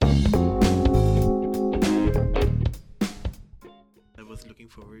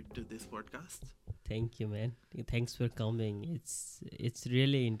forward to this podcast. Thank you, man. Thanks for coming. It's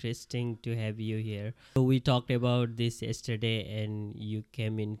really interesting to have you here. So we talked about this yesterday, and you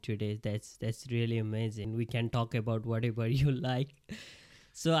came in today. That's really amazing. We can talk about whatever you like.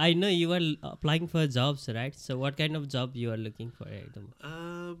 So I know you are applying for jobs, right? So what kind of job you are looking for at the moment?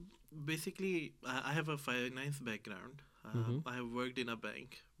 Uh, Basically, I have a finance background. Mm-hmm. I have worked in a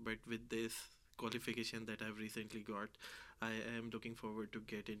bank, but with this qualification that I've recently got, I am looking forward to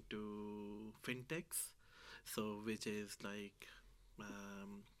get into fintechs. So, which is like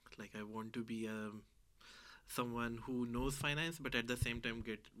I want to be someone who knows finance, but at the same time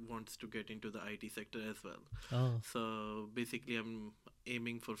get wants to get into the IT sector as well. Oh, So basically, I'm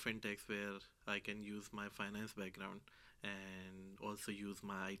aiming for fintechs where I can use my finance background and also use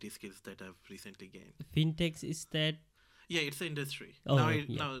my IT skills that I've recently gained. fintechs is that? Yeah, it's an industry now. Oh,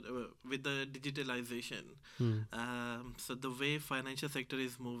 yeah. With the digitalization, Hmm. so the way financial sector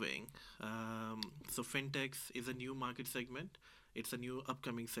is moving, so fintechs is a new market segment. It's a new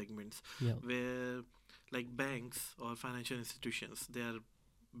upcoming segments Yeah. where like banks or financial institutions, they are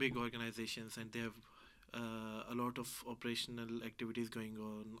big organizations and they have a lot of operational activities going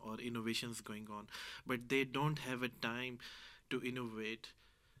on or innovations going on, but they don't have a time to innovate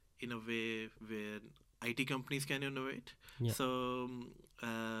in a way where IT companies can innovate. Yeah. So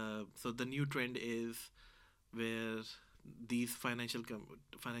the new trend is where these financial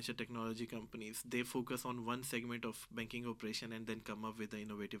technology companies, they focus on one segment of banking operation and then come up with the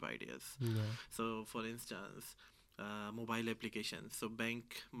innovative ideas. Yeah. So, for instance, mobile applications. So,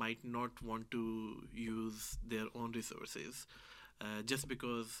 bank might not want to use their own resources just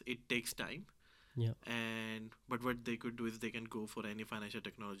because it takes time. Yeah. And but what they could do is they can go for any financial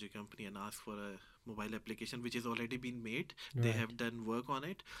technology company and ask for a mobile application which is already been made. They Right. have done work on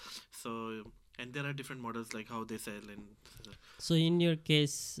it. So, and there are different models like how they sell and So in your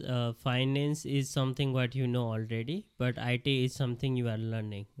case, finance is something what you know already, but IT is something you are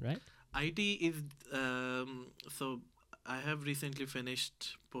learning, right? IT is so I have recently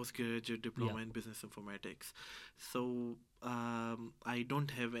finished postgraduate Yeah. diploma in business informatics. So I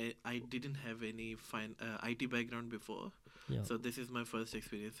didn't have any IT background before. Yeah. So this is my first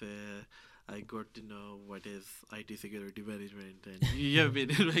experience where I got to know what is IT security management, and you have been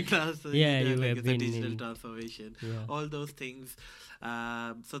in my class, so Yeah, you know, you like have it's a been digital in. transformation, Yeah. all those things.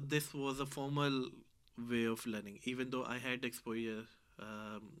 So this was a formal way of learning, even though I had exposure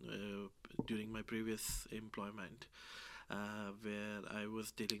during my previous employment where I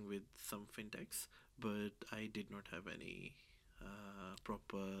was dealing with some fintechs, but I did not have any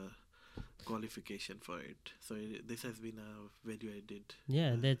proper qualification for it. So this has been a value added.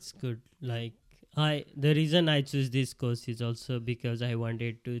 Yeah, that's good. Yeah. Like the reason I choose this course is also because I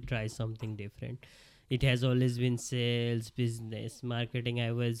wanted to try something different. It has always been sales, business, marketing.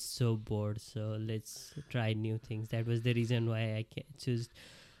 I was so bored, so let's try new things. That was the reason why I choose.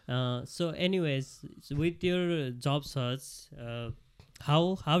 So, anyways, so with your job search,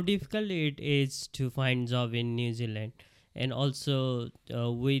 how difficult it is to find job in New Zealand, and also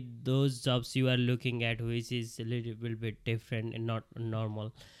with those jobs you are looking at, which is a little bit different and not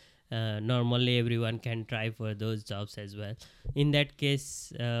normal. Normally, everyone can try for those jobs as well. In that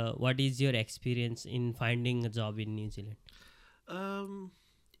case, what is your experience in finding a job in New Zealand? Um,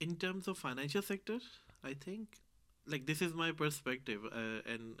 in terms of financial sector, I think like this is my perspective,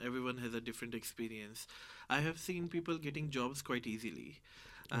 and everyone has a different experience. I have seen people getting jobs quite easily,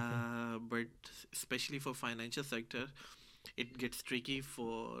 Okay. but especially for financial sector, it gets tricky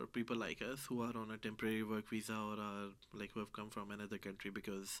for people like us who are on a temporary work visa or are like who have come from another country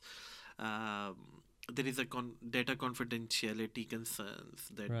because um, there is a data confidentiality concerns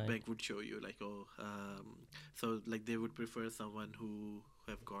that Right. bank would show you like so like they would prefer someone who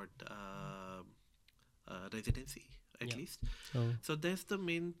have got residency at Yeah. least. So So that's the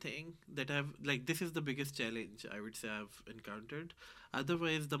main thing that I've like. This is the biggest challenge I would say I've encountered.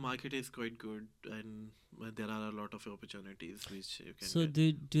 Otherwise, the market is quite good, and there are a lot of opportunities which you can So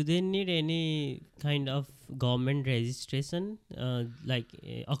get. do they need any kind of government registration, like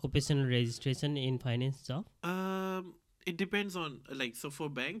occupational registration in finance job? It depends on like so for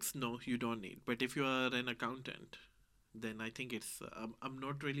banks, no, you don't need. But if you are an accountant, then I think it's. I'm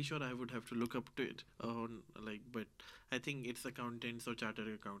not really sure. I would have to look up to it on like, but I think it's accountants or chartered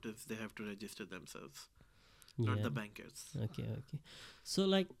accountants. They have to register themselves, not Yeah. the bankers. Okay. Okay. So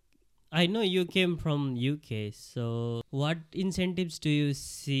like I know you came from UK. So what incentives do you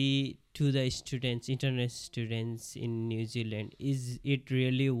see to the students, international students in New Zealand? Is it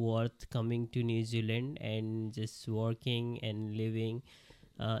really worth coming to New Zealand and just working and living?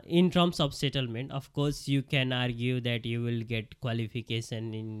 In terms of settlement, of course, you can argue that you will get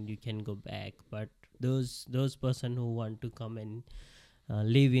qualification and you can go back. But those person who want to come and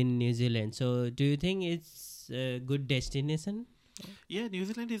live in New Zealand, so do you think it's a good destination? Yeah, New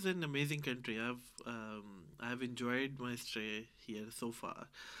Zealand is an amazing country. I've enjoyed my stay here so far.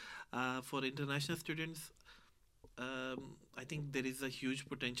 For international students, I think there is a huge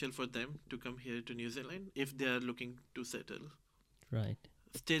potential for them to come here to New Zealand if they are looking to settle. Right.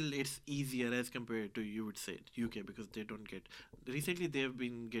 Still, it's easier as compared to, you would say, UK, because they don't get. Recently, they have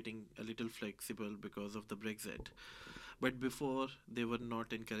been getting a little flexible because of the Brexit, but before they were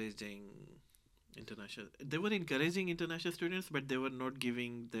not encouraging international. They were encouraging international students, but they were not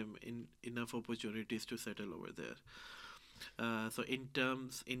giving them enough opportunities to settle over there. So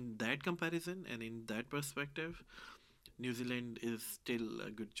in that comparison and in that perspective, New Zealand is still a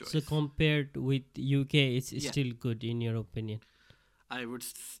good So choice. compared with UK, it's Yeah, still good in your opinion? I would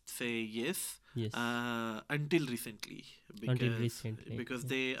say yes. Yes. Until recently, Until because recently. because Yeah.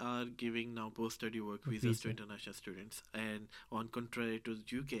 they are giving now post-study work visas to Visa. international students, and on contrary to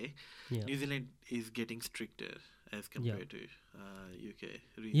UK, Yeah. New Zealand is getting stricter as Yeah. compared to UK.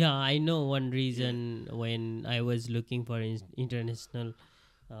 Yeah, I know one Yeah, reason when I was looking for international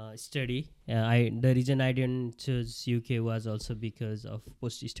study. I The reason I didn't choose UK was also because of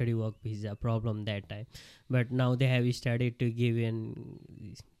post study work visa problem that time. But now they have started to give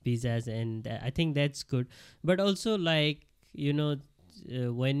in visas, and I think that's good. But also, like,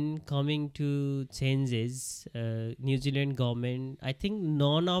 when coming to changes, New Zealand government, I think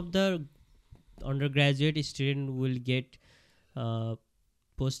none of the undergraduate student will get uh,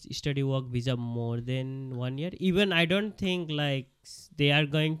 post study work visa more than 1 year. Even I don't think like they are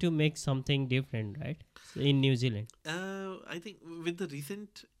going to make something different, right? In New Zealand. I think with the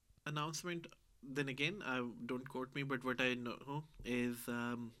recent announcement, then again, don't quote me, but what I know is,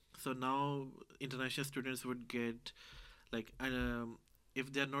 so now international students would get, like,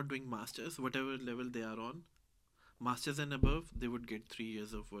 if they are not doing masters, whatever level they are on, masters and above, they would get 3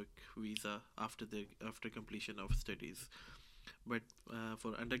 years of work visa after completion of studies. But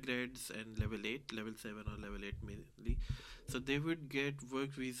for undergrads and level 8, level 7 or level 8 mainly, so they would get work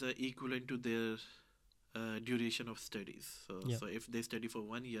visa equivalent to their duration of studies. So Yeah. so if they study for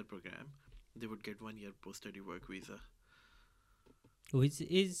 1 year program, they would get 1 year post study work visa. Which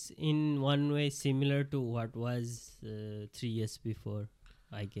is in one way similar to what was 3 years before,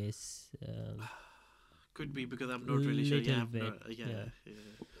 I guess. Could be, because I'm not really sure. Yeah, Little I've no, bit, yeah, yeah.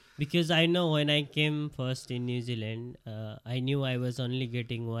 yeah, Because I know when I came first in New Zealand, I knew I was only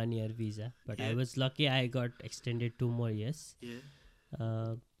getting 1 year visa, but I yeah, was lucky I got extended 2 more years.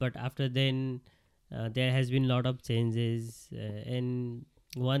 yeah. But after then, there has been a lot of changes, and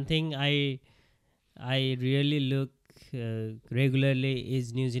one thing I really look regularly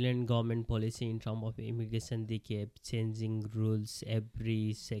is New Zealand government policy in terms of immigration. They keep changing rules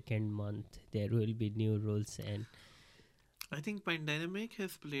every second month. There will be new rules, and I think pandemic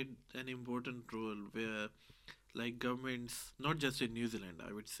has played an important role where, like, governments, not just in New Zealand,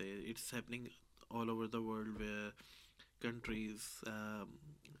 I would say it's happening all over the world, where countries,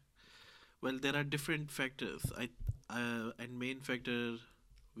 well, there are different factors. And main factor,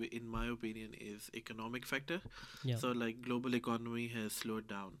 in my opinion, is economic factor. yeah, So, like, global economy has slowed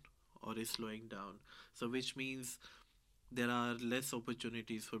down or is slowing down. So which means there are less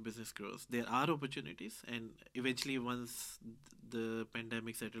opportunities for business growth. There are opportunities, and eventually, once the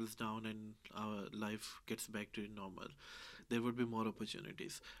pandemic settles down and our life gets back to normal, there would be more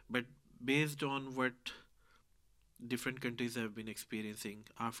opportunities. But based on what different countries have been experiencing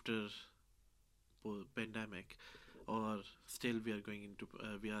after pandemic, or still we are into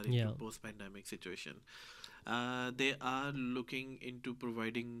yeah, post pandemic situation, they are looking into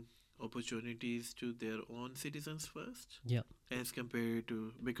providing opportunities to their own citizens first, yeah, as compared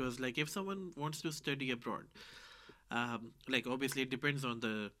to, because, like, if someone wants to study abroad, like, obviously it depends on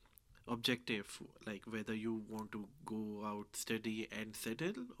the objective, like whether you want to go out, study and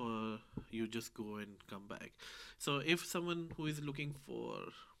settle, or you just go and come back. So if someone who is looking for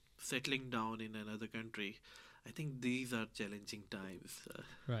settling down in another country, I think these are challenging times.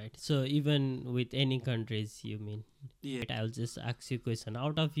 right. So even with any countries, you mean? Yeah. Right. I'll just ask you a question.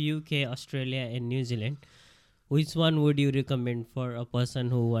 Out of UK, Australia, and New Zealand, which one would you recommend for a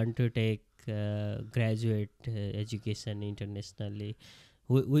person who want to take graduate education internationally?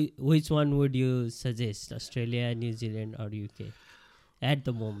 Which one would you suggest? Australia, New Zealand, or UK at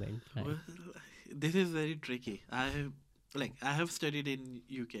the moment? Well, Like, this is very tricky. I have studied in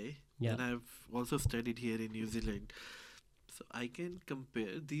UK, yeah, then I've also studied here in New Zealand. So I can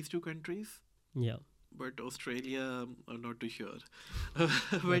compare these two countries. yeah, but Australia, I'm not too sure.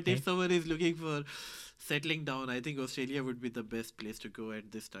 But if Okay. someone is looking for settling down, I think Australia would be the best place to go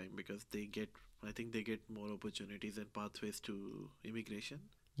at this time because I think they get more opportunities and pathways to immigration.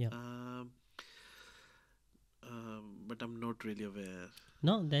 Yeah. Um, but I'm not really aware.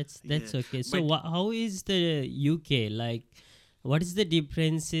 No, that's Yeah, okay. So but how is the UK like? What is the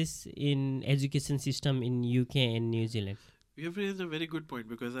differences in education system in UK and New Zealand? you have raised a very good point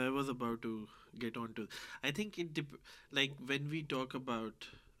because I was about to get on to. I think like when we talk about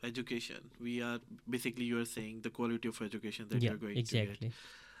education, we are basically you are saying the quality of education that Yeah, you're going to get. exactly.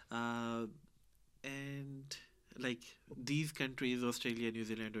 Uh, and like these countries, Australia, New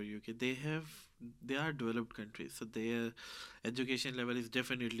Zealand, or UK, they are developed countries, so their education level is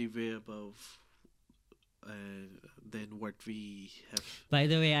definitely way above than what we have. By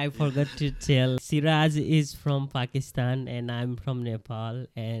the way, I Yeah. forgot to tell Siraj is from Pakistan and I'm from Nepal,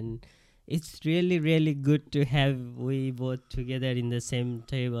 and it's really really good to have we both together in the same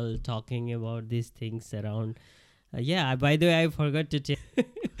table talking about these things around. Yeah, by the way, I forgot to tell.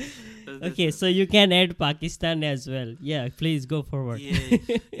 That's Okay, a, so you can add Pakistan as well. Yeah, please go forward. yeah,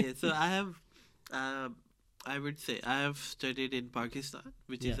 yeah. So uh, I would say I have studied in Pakistan,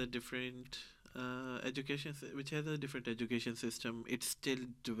 which Yeah, is a different which has a different education system. It's still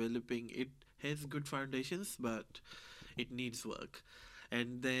developing. It has good foundations, but it needs work.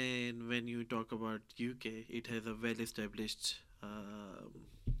 And then when you talk about UK, it has a well-established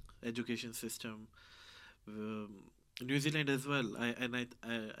education system. Um, New Zealand as well. I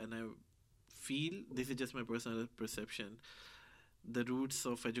feel this is just my personal perception. The roots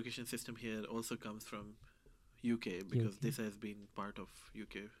of education system here also comes from UK because UK. this has been part of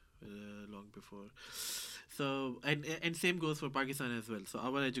UK long before. So and same goes for Pakistan as well. So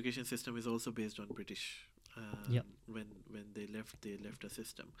our education system is also based on British. Yeah. When they left a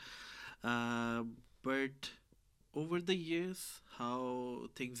system. Uh, but over the years, how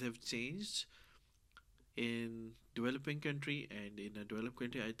things have changed in developing country and in a developed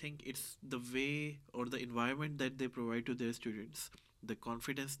country, I think it's the way or the environment that they provide to their students, the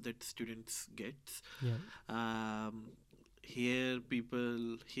confidence that students get. Yeah. um, Here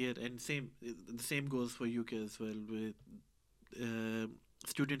people here and same the same goes for UK as well with uh,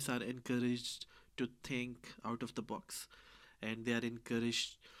 students are encouraged to think out of the box and they are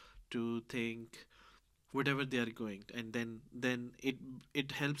encouraged to think whatever they are going, and then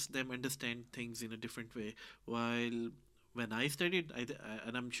it helps them understand things in a different way. While when I studied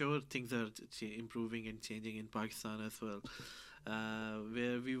and I'm sure things are improving and changing in Pakistan as well,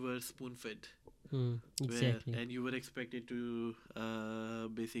 where we were spoon fed, where Exactly. and you were expected to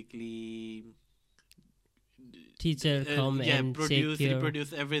basically Teacher come yeah, and check your.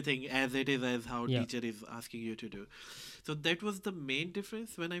 reproduce everything as it is, as how Yeah. teacher is asking you to do. So that was the main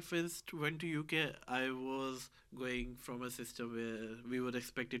difference. When I first went to UK, I was going from a system where we were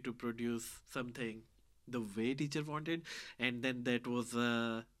expected to produce something the way teacher wanted, and then that was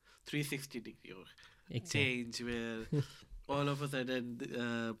a 360-degree Exactly. change where all of a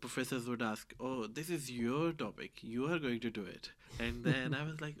sudden professors would ask, oh, this is your topic, you are going to do it. And then I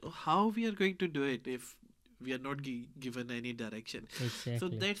was like, oh, how we are going to do it if we are not given any direction? So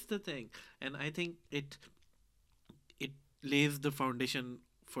Exactly. that's the thing. And I think it lays the foundation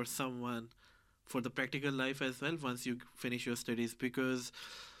for someone for the practical life as well once you finish your studies, because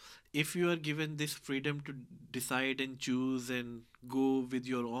if you are given this freedom to decide and choose and go with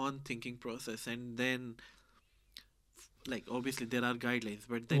your own thinking process, and then like obviously there are guidelines,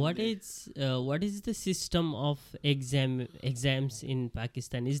 but then What is the system of exams in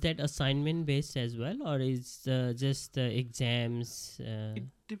Pakistan? Is that assignment based as well, or is just exams? it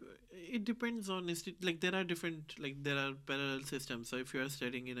it depends on like there are different, like there are parallel systems. So if you are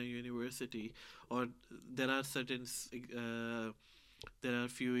studying in a university, or there are there are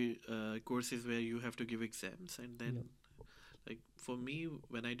few courses where you have to give exams, and then Yeah. like for me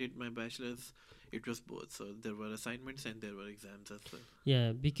when I did my bachelor's, it was both. So there were assignments and there were exams as well.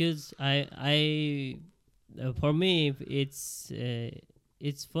 Yeah, because for me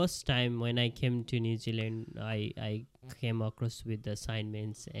it's first time when I came to New Zealand. I came across with the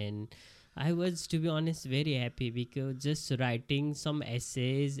assignments, and I was, to be honest, very happy because just writing some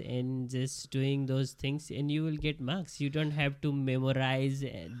essays and just doing those things, and you will get marks. You don't have to memorize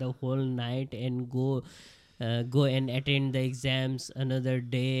the whole night and go and attend the exams another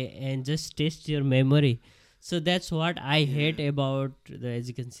day and just test your memory. So that's what I hate Yeah. about the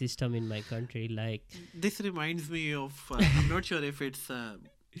education system in my country. Like, This reminds me of I'm not sure if it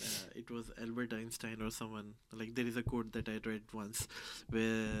was Albert Einstein or someone. Like there is a quote that I read once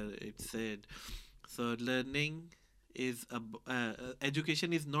where it said, "So learning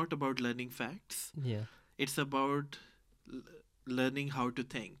education is not about learning facts. Yeah. It's about l- learning how to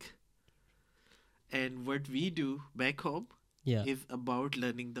think. And what we do back home Yeah. is about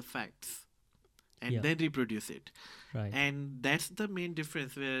learning the facts and Yeah. then reproduce it. Right. And that's the main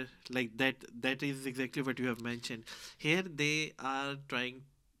difference, where like that is exactly what you have mentioned. Here they are trying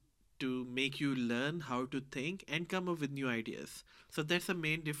to make you learn how to think and come up with new ideas. So that's the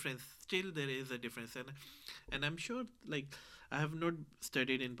main difference. Still there is a difference, and I'm sure, like, I have not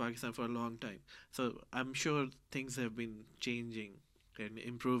studied in Pakistan for a long time, so I'm sure things have been changing and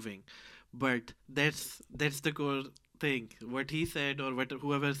improving. But that's the core thing. What he said, or what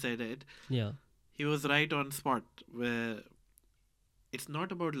whoever said it, Yeah. he was right on spot. Where it's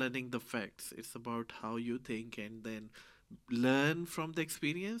not about learning the facts; it's about how you think, and then learn from the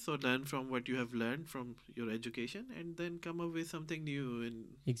experience, or learn from what you have learned from your education, and then come up with something new. And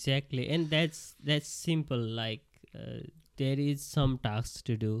Exactly, and that's simple. Like, there is some tasks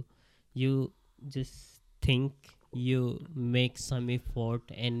to do. You just think, you make some effort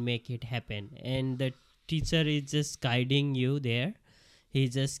and make it happen, and the teacher is just guiding you there.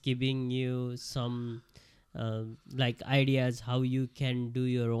 He's just giving you some like ideas how you can do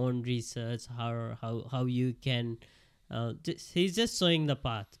your own research, how you can he's just showing the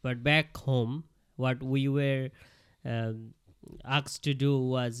path. But back home, what we were um, asked to do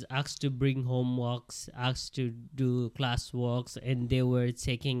was asked to bring homeworks, asked to do classworks, and they were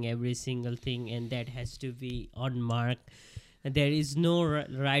checking every single thing, and that has to be on mark. And there is no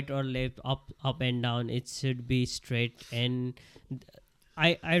right or left, up and down. It should be straight. And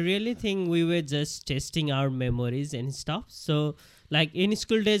I really think we were just testing our memories and stuff. So like in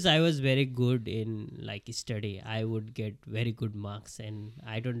school days, I was very good in like study. I would get very good marks, and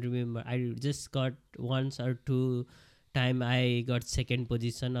I don't remember. I just got once or two time I got second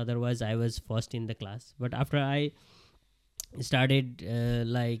position. Otherwise, I was first in the class. But after I started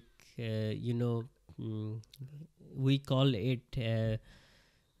you know, mm, we call it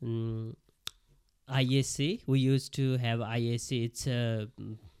ISC. We used to have ISC. It's a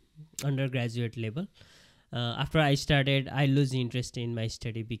undergraduate level. After I started, I lose interest in my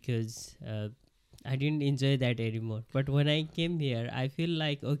study because I didn't enjoy that anymore. But when I came here, I feel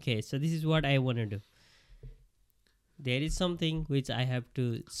like, okay, so this is what I want to do. There is something which I have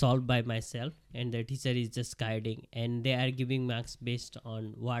to solve by myself, and the teacher is just guiding, and they are giving marks based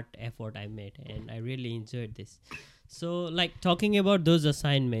on what effort I made, and I really enjoyed this. So, like talking about those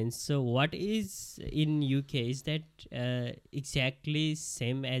assignments, so what is in UK? Is that exactly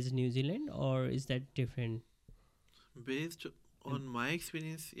same as New Zealand, or is that different? based on my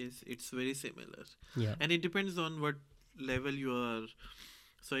experience, yes, it's very similar. Yeah, And it depends on what level you are.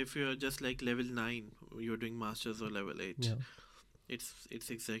 So if you're just like level 9, you're doing masters, or level 8, yeah. it's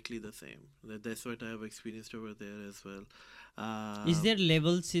exactly the same. That's what I have experienced over there as well. Is uh, there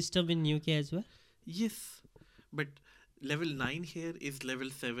level system in UK as well? yes, but level 9 here is level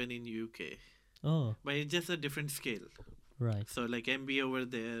 7 in UK, Oh, but it's just a different scale. right. So like MBA over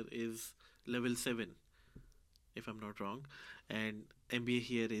there is level 7, if I'm not wrong, and MBA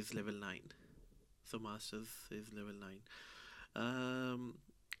here is level 9. So masters is level 9. um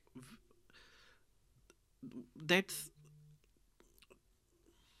that's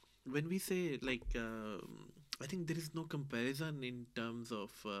when we say, like, I think there is no comparison in terms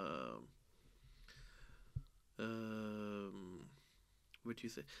of um, what you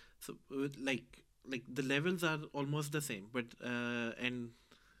say. So like the levels are almost the same, but and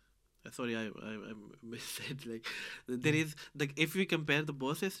sorry, I said, like, there Mm. is, like, if we compare the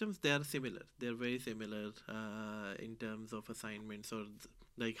both systems, they are similar. They are very similar in terms of assignments, or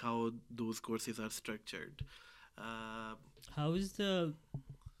like how those courses are structured. uh, How is the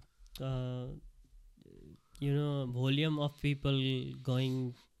uh, volume of people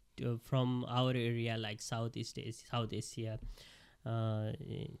going from our area, like South Asia, uh,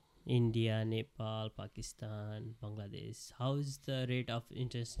 India, Nepal, Pakistan, Bangladesh? How is the rate of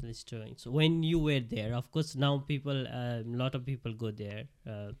international students? So when you were there, of course, now people, a lot of people go there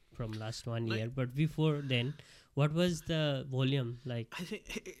from last one like year. But before then, what was the volume like? I think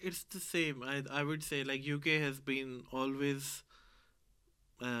it's the same. I would say, like, UK has been always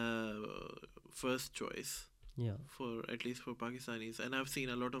uh, first choice Yeah. for, at least for Pakistanis, and I've seen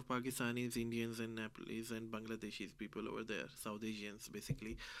a lot of Pakistanis, Indians, and Nepalese and Bangladeshis people over there, South Asians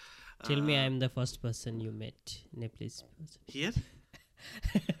basically. Tell me, Uh, I'm the first person you met, Nepalese person. Here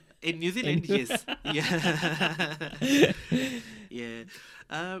in New And Zealand, yes, yeah, yeah.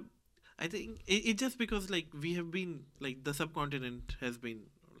 Uh, I think it just because, like, we have been, like, the subcontinent has been,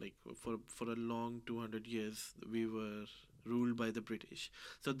 like, for a long 200 years we were ruled by the British,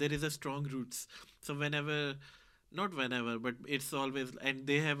 so there is a strong roots. So whenever not whenever, but it's always, and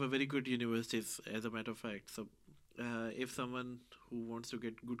they have a very good universities as a matter of fact. So if someone who wants to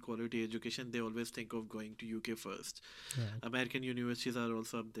get good quality education, they always think of going to UK first. Right. American universities are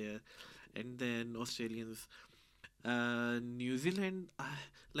also up there, and then Australians. New Zealand,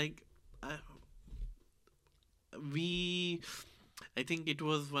 like uh, we, I think it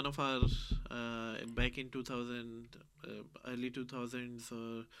was one of our back in 2000, early 2000s,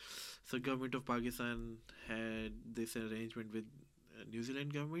 or so government of Pakistan had this arrangement with New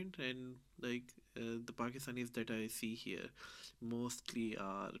Zealand government, and like the Pakistanis that I see here mostly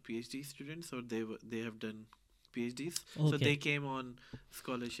are PhD students, or they have done PhDs, so Okay. they came on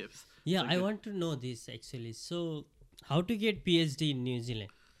scholarships. Yeah, So I want to know this actually. So, how to get PhD in New Zealand?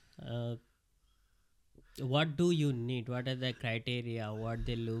 Uh, what do you need? What are the criteria? What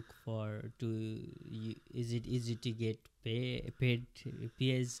they look for to? Is it easy to get paid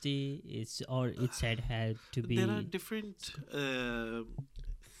PhD? It's or it said had to there are be. different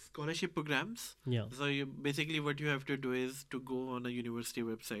scholarship programs. Yeah. So you basically what you have to do is to go on a university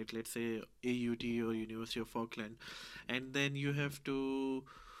website, let's say AUT or University of Auckland, and then you have to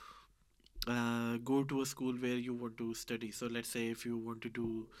go to a school where you want to study. So let's say if you want to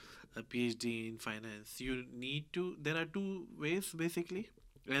do a PhD in finance, you need to. There are two ways basically,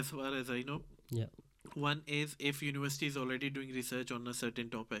 as far as I know. Yeah. One is if university is already doing research on a certain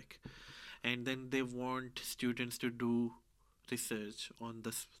topic, and then they want students to do research on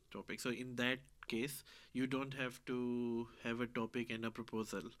this topic. So in that case, you don't have to have a topic and a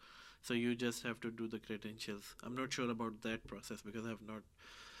proposal. So you just have to do the credentials. I'm not sure about that process because I have not.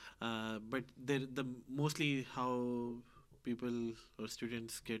 But the mostly how people or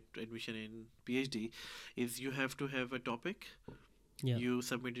students get admission in PhD is you have to have a topic. Yeah. You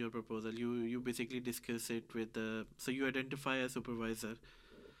submit your proposal. You basically discuss it with the. So you identify a supervisor.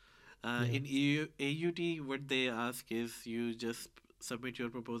 Yeah. In AUT, what they ask is you just submit your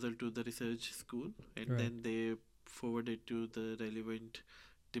proposal to the research school, and Right. then they forward it to the relevant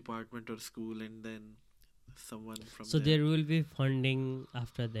department or school, and then someone from So there. there will be funding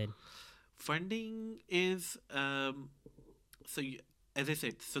after that. Funding is so as I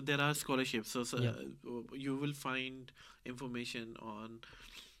said, so there are scholarships. So Yeah. you will find information on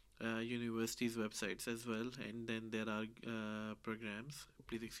universities' websites as well, and then there are programs.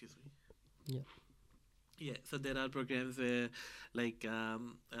 Please excuse me. Yeah. Yeah, so there are programs where, like,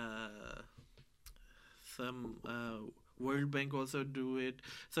 some World Bank also do it.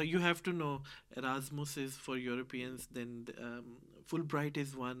 So you have to know Erasmus is for Europeans. Then Fulbright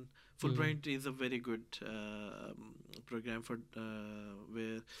is one. Mm. Fulbright is a very good program for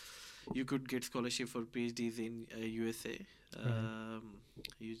where you could get scholarship for PhDs in USA. Right.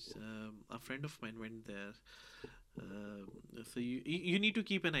 A friend of mine went there. So you need to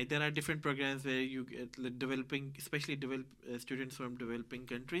keep an eye. There are different programs where you get developing, especially students from developing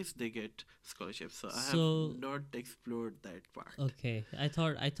countries. They get scholarships. So I have So not explored that part. okay, I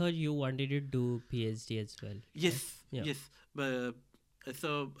thought you wanted to do PhD as well. Yes, Right? Yeah. yes, but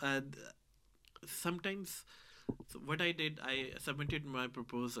so sometimes so what I did, I submitted my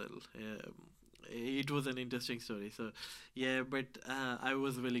proposal. It was an interesting story. So yeah, but I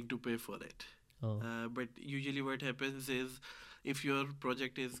was willing to pay for it. Oh. But usually, what happens is, if your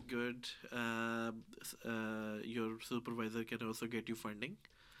project is good, your supervisor can also get you funding.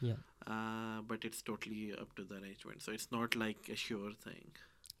 Yeah. But it's totally up to the arrangement. So it's not like a sure thing.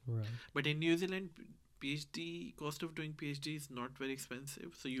 Right. But in New Zealand, PhD cost of doing PhD is not very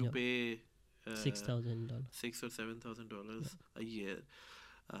expensive. So you Yeah. pay $6,000. $6 or $7,000 a year,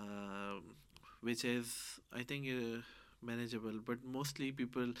 um, which is I think manageable. But mostly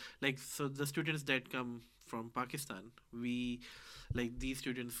people like so the students that come from Pakistan, we like these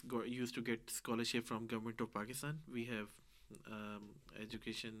students used to get scholarship from government of Pakistan. We have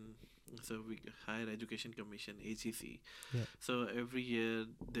education. So we higher education commission HEC. Yeah. So every year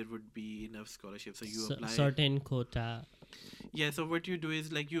there would be enough scholarship. So you apply. Certain quota. Yeah, so what you do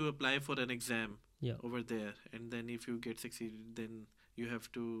is like you apply for an exam Yeah. over there, and then if you get succeeded, then you have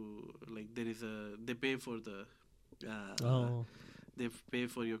to like there is a they pay for the Oh. they pay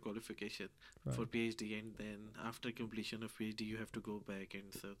for your qualification for Right. PhD, and then after completion of PhD, you have to go back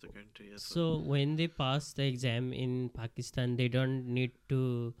and serve the country as well. So when they pass the exam in Pakistan, they don't need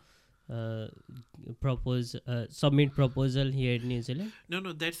to uh, submit proposal here in New Zealand.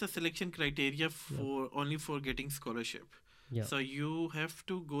 No, that's a selection criteria for only for getting scholarship. Yeah. So you have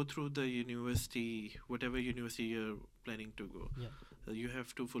to go through the university, whatever university you're planning to go. Yeah. You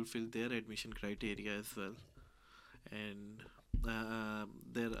have to fulfill their admission criteria as well. And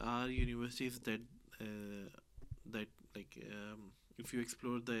there are universities that that like if you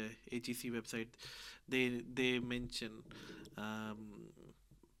explore the HEC website, they mention um,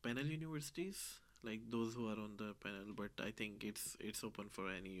 panel universities, like those who are on the panel. But I think it's open for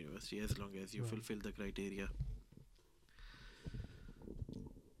any university as long as you Right. fulfill the criteria.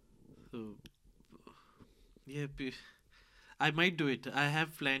 So yeah, I might do it. I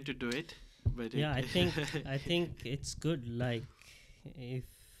have planned to do it, but it Yeah, I think it's good. Like if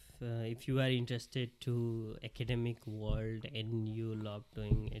if you are interested to academic world and you love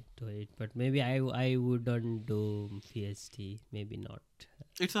doing it, do it. But maybe I wouldn't do PhD. Maybe not.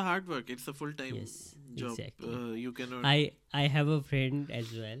 it's a hard work. It's a full time Yes, job. exactly. You cannot. I have a friend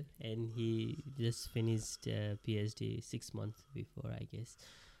as well, and he just finished PhD 6 months before, I guess.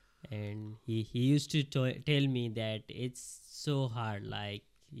 And he used to tell me that it's so hard. Like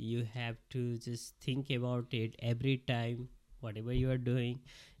you have to just think about it every time, whatever you are doing.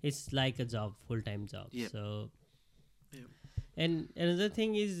 It's like a job, full time job. Yeah, So yeah. and another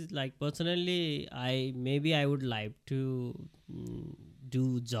thing is like personally, I would like to mm,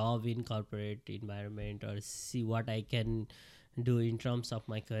 do job in corporate environment or see what I can do in terms of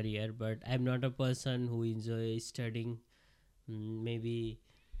my career. But I'm not a person who enjoys studying maybe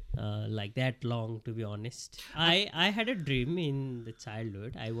like that long, to be honest. I, I had a dream in the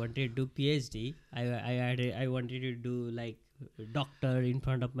childhood. I wanted to do PhD. I wanted to do like doctor in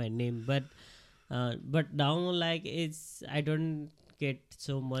front of my name, but now like it's I don't get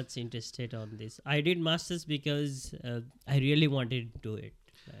so much interested on this. I did masters because I really wanted to do it,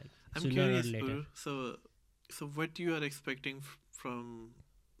 like I'm sooner or curious, later. Puru. So what you are expecting from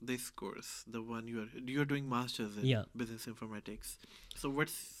this course, the one you're doing masters in Yeah. business informatics. So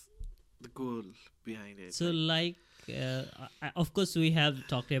what's the goal behind it? So like of course we have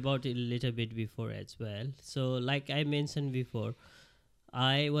talked about it a little bit before as well. So like I mentioned before,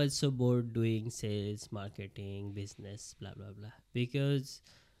 I was so bored doing sales, marketing, business, blah blah blah, because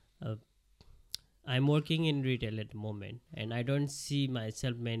uh, I'm working in retail at the moment, and I don't see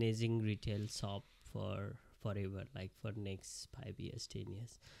myself managing retail shop for forever, like for next 5 years, 10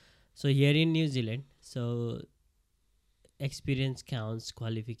 years. So here in New Zealand, so experience counts,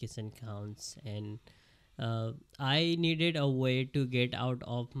 qualification counts, and I needed a way to get out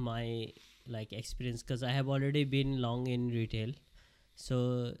of my like experience because I have already been long in retail.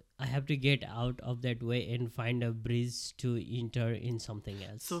 So I have to get out of that way and find a bridge to enter in something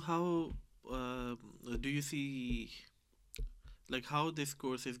So else. how do you see, like, how this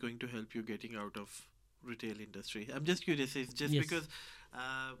course is going to help you getting out of retail industry? I'm just curious. It's just Yes. because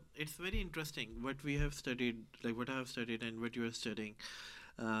it's very interesting what we have studied, like what I have studied and what you are studying.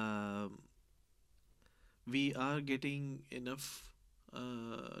 Um, we are getting enough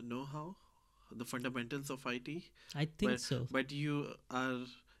know-how, the fundamentals of IT, I think but so.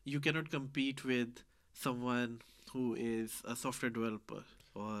 you cannot compete with someone who is a software developer,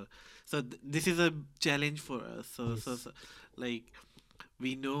 or this is a challenge for us. Yes. Like,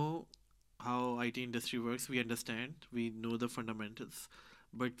 we know how IT industry works, we understand, we know the fundamentals,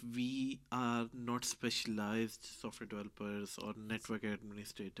 but we are not specialized software developers or network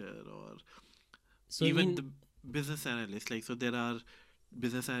administrator or So even in the business analysts. Like, so there are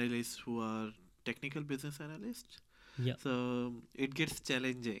business analysts who are technical business analysts, yeah. so it gets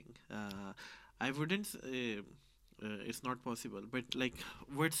challenging. I wouldn't say it's not possible, but like,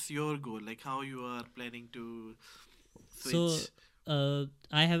 what's your goal? Like, how you are planning to So switch?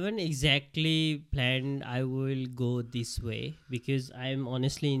 I haven't exactly planned I will go this way because I'm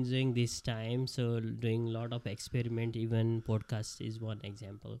honestly enjoying this time. So doing a lot of experiment, even podcast is one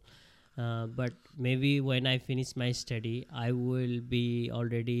example. But maybe when I finish my study, I will be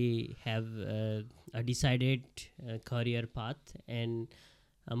already have a decided career path, and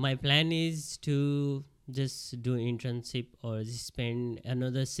my plan is to just do internship or just spend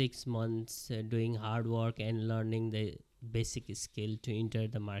another 6 months doing hard work and learning the basic skill to enter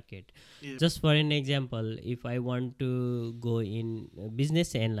the market. Yeah, Just for an example, if I want to go in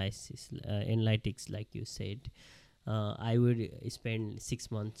business analysis, analytics, like you said, I would spend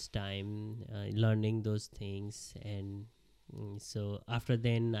 6 months time learning those things, and so after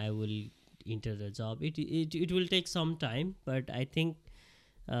then I will enter the job. It will take some time, but I think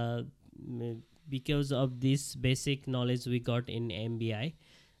uh, because of this basic knowledge we got in MBI,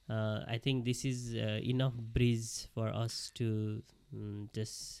 I think this is enough breeze for us to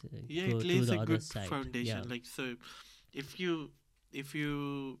just yeah, it go to lays the a other good side. Yeah, foundation. Like, so if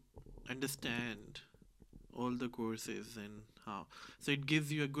you understand all the courses and how, so it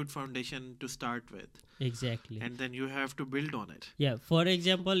gives you a good foundation to start with, exactly. and then you have to build on it. Yeah, for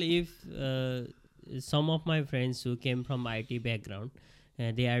example, if some of my friends who came from IT background,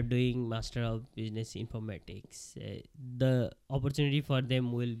 they are doing master of business informatics. The opportunity for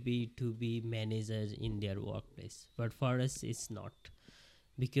them will be to be managers in their workplace, but for us it's not,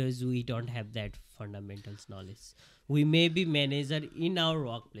 because we don't have that fundamentals knowledge. We may be manager in our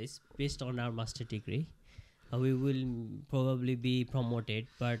workplace based on our master degree. We will probably be promoted,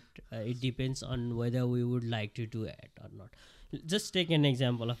 but it depends on whether we would like to do it or not. Just take an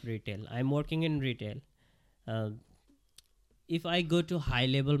example of retail. I'm working in retail. uh, if I go to high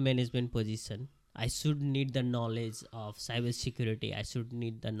level management position, I should need the knowledge of cyber security. I should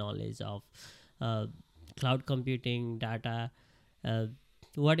need the knowledge of uh, cloud computing, data, uh,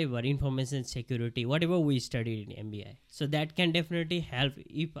 whatever, information security, whatever we studied in MBI. So that can definitely help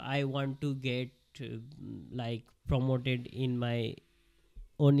if I want to get like promoted in my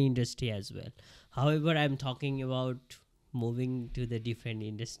own industry as well. However, I'm talking about moving to the different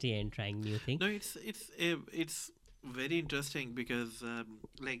industry and trying new thing. No, it's very interesting because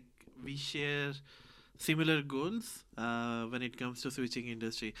like we share similar goals when it comes to switching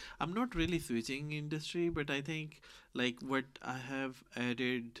industry. I'm not really switching industry, but I think like what I have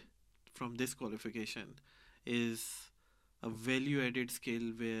added from this qualification is a value added skill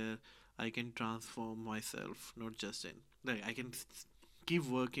where I can transform myself, not just in like I can keep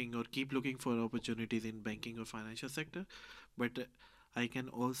working or keep looking for opportunities in banking or financial sector, but I can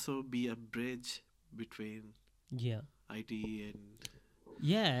also be a bridge between Yeah. IT and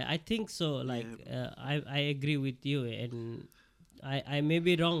Yeah, I think so. Like, yeah. I agree with you, and I may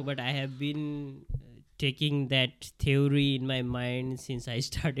be wrong, but I have been taking that theory in my mind since I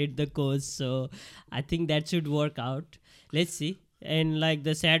started the course. So I think that should work out. Let's see. And like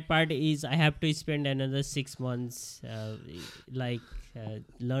the sad part is, I have to spend another 6 months, like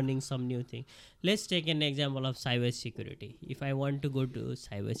learning some new thing. Let's take an example of cyber security. If I want to go to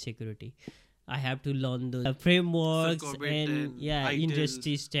cyber security, I have to learn those frameworks Circuit and and yeah, ITIL.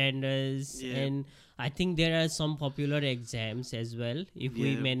 industry standards. Yeah, And I think there are some popular exams as well. If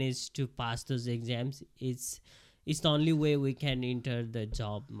we yeah. manage to pass those exams, it's the only way we can enter the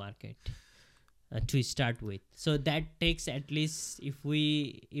job market to start with. So that takes at least, if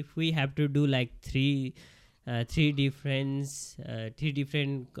we have to do like three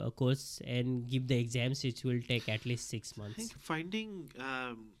different course and give the exams, it will take at least six I months think finding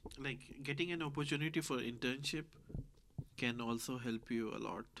like getting an opportunity for internship can also help you a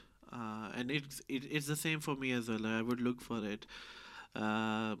lot. And it's the same for me as well. I would look for it.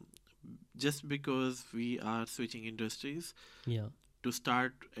 Uh, just because we are switching industries, Yeah. to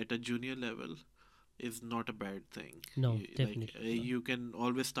start at a junior level is not a bad thing. No, definitely not. You can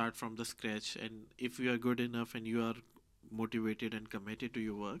always start from the scratch, and if you are good enough and you are motivated and committed to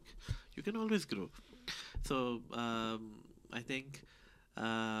your work, you can always grow. So I think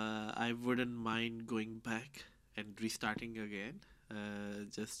I wouldn't mind going back and restarting again,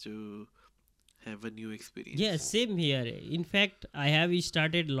 just to have a new Yeah, experience. same here. In fact, I have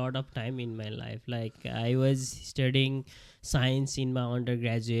started a lot of time in my life. Like I was studying science in my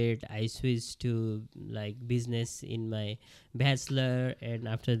undergraduate. I switched to like business in my bachelor, and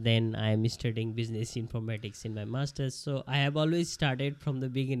after then I'm studying business informatics in my master's. So I have always started from the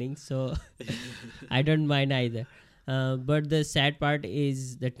beginning. So I don't mind either. But the sad part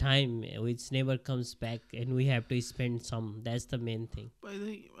is the time, which never comes back, and we have to spend some. That's the main thing. I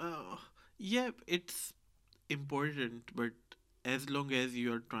think, yeah, it's important, but as long as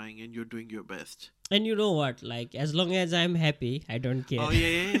you're trying and you're doing your best. And you know what? Like, as long as I'm happy, I don't care. Oh yeah,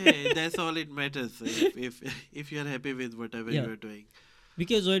 yeah, yeah, yeah. That's all it matters. If you're happy with whatever Yeah. you're doing.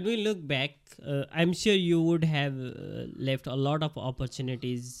 Because when we look back, I'm sure you would have left a lot of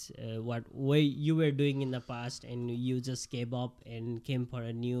opportunities, what way you were doing in the past, and you just gave up and came for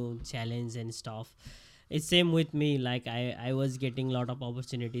a new challenge and stuff. It's same with me. Like I was getting a lot of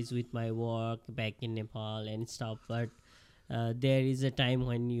opportunities with my work back in Nepal and stuff, but there is a time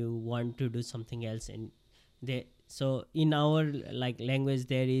when you want to do something else, and they so in our like language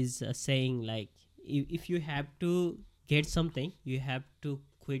there is a saying like, if you have to get something, you have to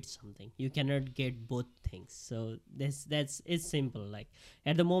quit something. You cannot get both things. So that's it's simple. Like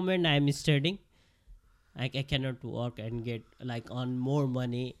at the moment I'm studying, I cannot work and get like on more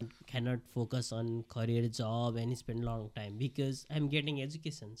money, cannot focus on career job and spend long time because I'm getting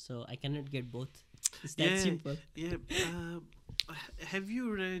education, so I cannot get both. It's that Yeah, simple. yeah. Have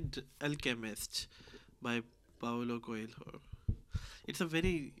you read Alchemist by Paulo Coelho? It's a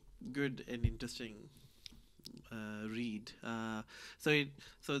very good and interesting read.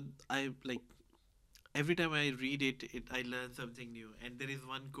 So I like every time I read it, I learn something new. And there is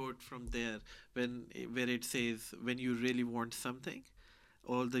one quote from there where it says, "When you really want something,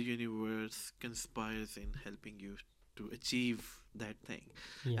 all the universe conspires in helping you to achieve that thing.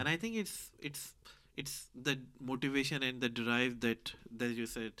 Yeah. And I think it's the motivation and the drive that you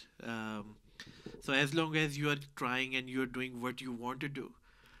said. So as long as you are trying and you're doing what you want to do,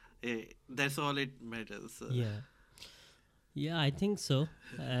 that's all it matters. Yeah. Yeah, I think so.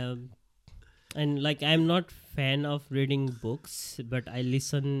 Um, and like I'm not fan of reading books, but I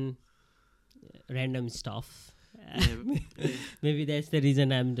listen random stuff. Yeah, yeah, Maybe that's the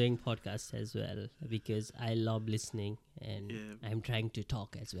reason I'm doing podcasts as well, because I love listening and yeah. I'm trying to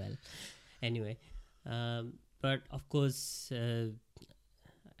talk as well. Anyway, but of course,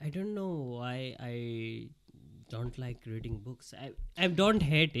 I don't know why I don't like reading books. I don't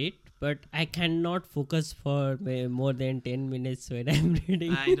hate it, but I cannot focus for more than 10 minutes when I'm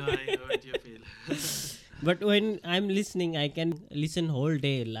reading. I know what you feel. But when I'm listening, I can listen whole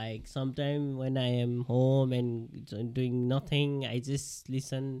day. Like sometime when I am home and doing nothing, I just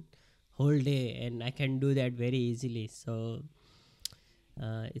listen whole day, and I can do that very easily. So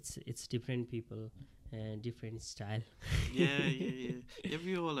it's different people and different style. Yeah.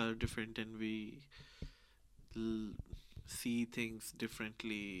 We all are different, and we l- see things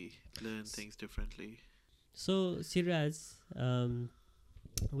differently, learn things differently. So Siraz,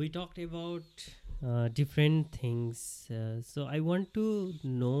 we talked about different things. So I want to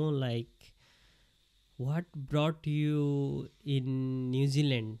know, like, what brought you in New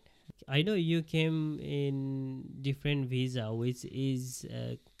Zealand? I know you came in different visa, which is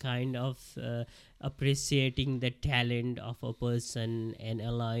kind of appreciating the talent of a person and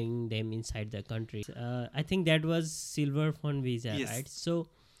allowing them inside the country. I think that was silver phone visa, Yes. right? So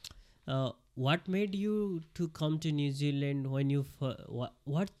what made you to come to New Zealand when you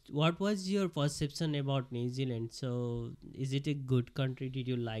what was your perception about New Zealand? So is it a good country? Did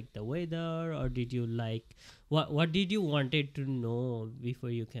you like the weather, or did you like what did you wanted to know before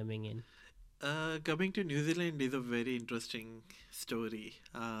you coming in? Coming to New Zealand is a very interesting story.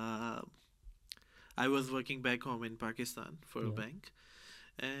 I was working back home in Pakistan for a Yeah. bank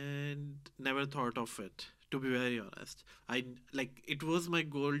and never thought of it, to be very honest. I like it was my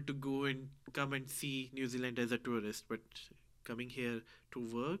goal to go and come and see New Zealand as a tourist, but coming here to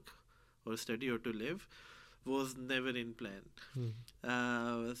work or study or to live was never in plan.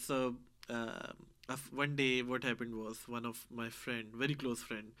 Mm. So one day, what happened was one of my friend, very close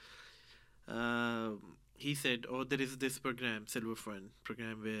friend, he said, "Oh, there is this program, Silver Fund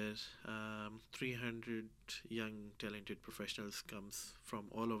program, where 300 young, talented professionals comes from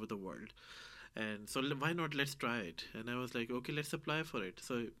all over the world, and so why not? Let's try it." And I was like, "Okay, let's apply for it."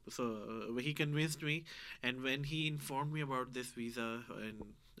 So he convinced me, and when he informed me about this visa and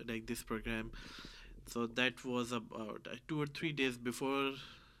like this program, so that was about 2 or 3 days before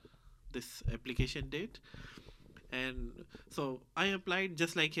this application date, and so I applied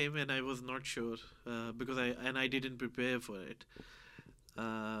just like him, and I was not sure because I didn't prepare for it.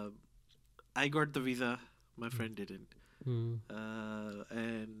 Uh, I got the visa, my friend didn't, Mm.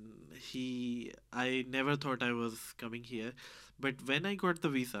 and I never thought I was coming here, but when I got the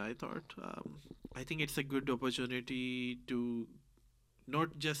visa, I thought I think it's a good opportunity to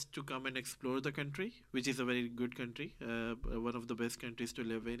not just to come and explore the country, which is a very good country, one of the best countries to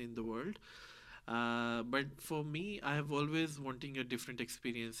live in the world. But for me, I have always wanting a different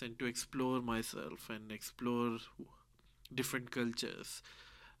experience and to explore myself and explore different cultures.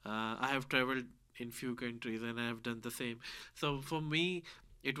 I have traveled in few countries and I have done the same. So for me,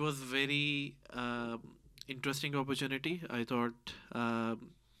 it was very interesting opportunity. I thought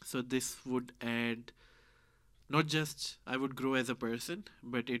so this would add not just I would grow as a person,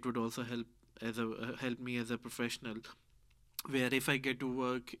 but it would also help me as a professional, where if I get to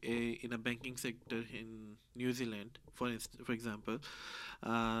work in a banking sector in New Zealand, for example,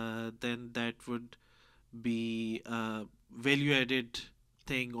 then that would be a value added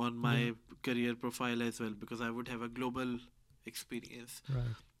thing on Yeah. my career profile as well, because I would have a global experience.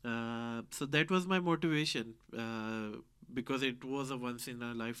 Right. So that was my motivation, because it was a once in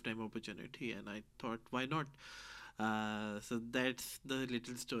a lifetime opportunity, and I thought, why not? So that's the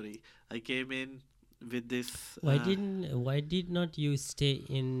little story. I came in with this. Why did not you stay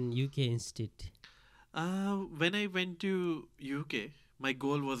in UK instead? When I went to UK, my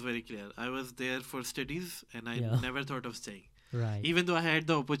goal was very clear. I was there for studies, and I Yeah. never thought of staying. Right. Even though I had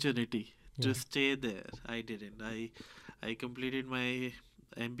the opportunity Yeah. to stay there, I didn't. I completed my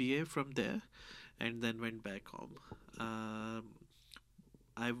MBA from there, and then went back home. Um,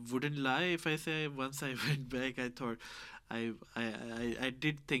 I wouldn't lie if I say once I went back, I thought I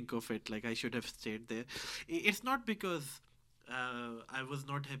did think of it like I should have stayed there. It's not because I was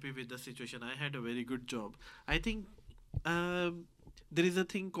not happy with the situation. I had a very good job. I think there is a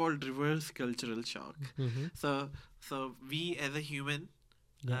thing called reverse cultural shock. Mm-hmm. So we as a human,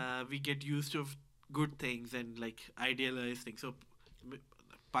 Yeah. we get used to good things and like idealized things. So m-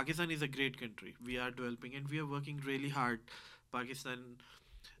 Pakistan is a great country. We are developing and we are working really hard. Pakistan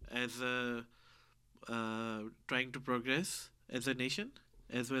as a trying to progress as a nation,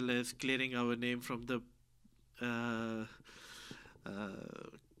 as well as clearing our name from the uh, uh,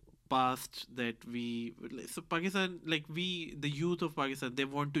 past that we. So Pakistan, like we, the youth of Pakistan, they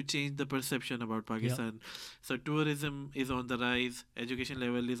want to change the perception about Yeah. Pakistan. So tourism is on the rise, education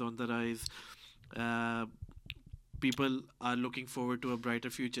level is on the rise. Uh, People are looking forward to a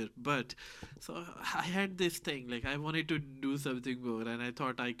brighter future, but so I had this thing like I wanted to do something more and I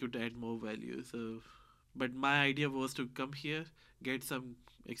thought I could add more value. So but my idea was to come here, get some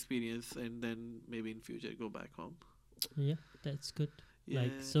experience, and then maybe in future go back home. Yeah, that's good.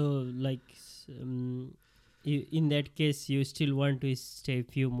 Like Yeah. so, in that case, you still want to stay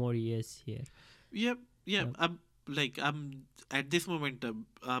few more years here. Yep. Yeah. Yeah. I'm at this moment.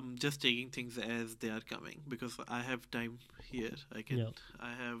 I'm just taking things as they are coming because I have time here. Yeah.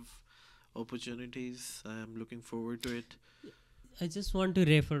 I have opportunities. I am looking forward to it. I just want to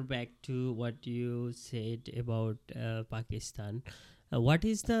refer back to what you said about Pakistan. What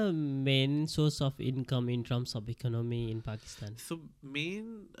is the main source of income in terms of economy in Pakistan? So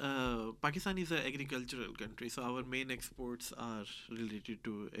main Pakistan is an agricultural country. So our main exports are related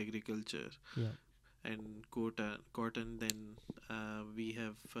to agriculture Yeah. and cotton. Then we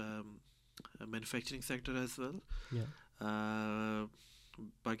have a manufacturing sector as well. Yeah. Uh,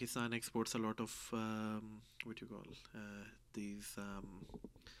 Pakistan exports a lot of what you call these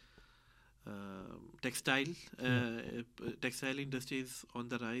textile Yeah. textile industries on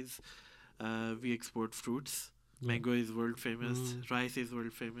the rise. We export fruits. Yeah. Mango is world famous. Mm. Rice is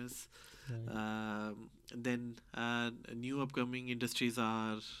world famous. Right. Then new upcoming industries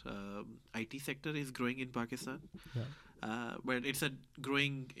are IT sector is growing in Pakistan, Yeah. but it's a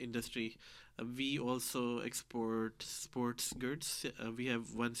growing industry. We also export sports goods. We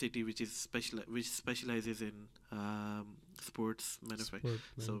have one city which is which specializes in sports manufacturing.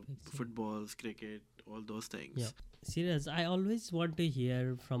 Sport So manufacturing. footballs, cricket, all those things. Yeah. Serious. I always want to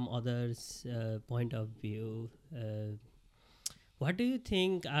hear from others' point of view. What do you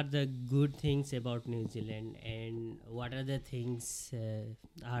think are the good things about New Zealand, and what are the things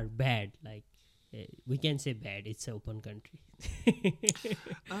are bad? Like we can say bad. It's an open country.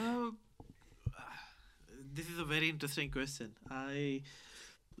 Uh, this is a very interesting question. Uh,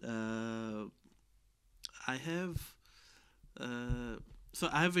 I have so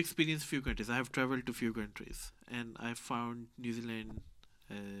I have experienced few countries. I have traveled to few countries, and I found New Zealand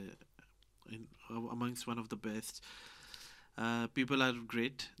amongst one of the best. People are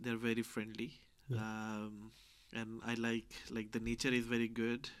great. They're very friendly, Yeah. and I like the nature is very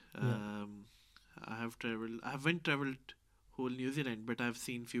good. Yeah. I have traveled. I haven't traveled whole New Zealand, but I've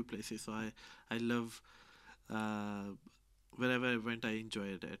seen few places. So I love uh, wherever I went. I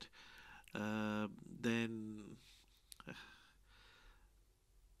enjoyed it. Then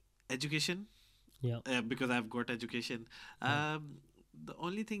education, Yeah. because I've got education. Yeah. The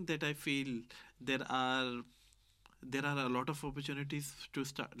only thing that I feel there are there are a lot of opportunities to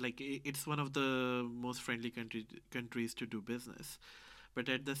start. Like it's one of the most friendly countries to do business, but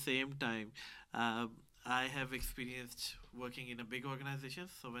at the same time, uh, I have experienced working in a big organization.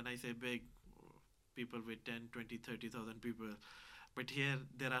 So when I say big, people with 10, 20, 30,000 people, but here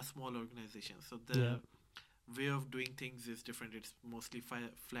there are small organizations. So the Yeah. way of doing things is different. It's mostly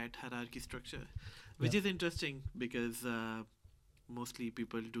flat hierarchy structure, which Yeah. is interesting because mostly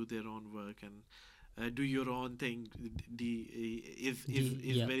people do their own work and do your own thing. Is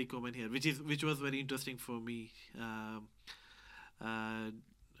Yeah. very common here, which was very interesting for me. Uh,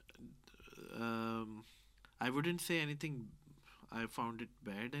 I wouldn't say anything. I found it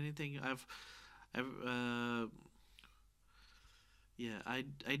bad. Anything I've yeah.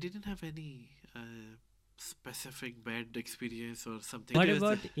 I didn't have any specific bad experience or something. What It was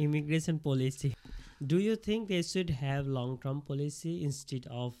about immigration policy? Do you think they should have long-term policy instead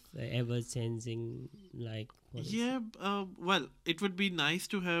of ever changing like policy? yeah. Well, it would be nice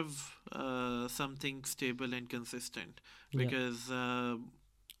to have something stable and consistent Yeah. because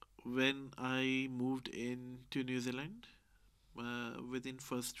when I moved into New Zealand, within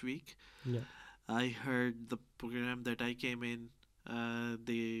first week, Yeah. I heard the program that I came in.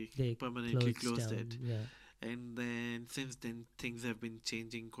 They They permanently closed closed down. it, Yeah. and then since then things have been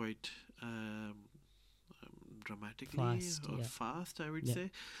changing quite dramatically Fast. or Yeah. fast, I would Yeah.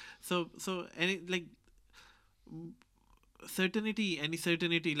 say. So any like any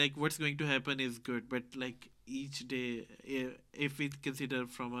certainty, like what's going to happen is good, but like each day, if we consider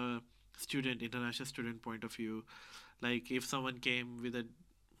from a international student point of view, like if someone came with a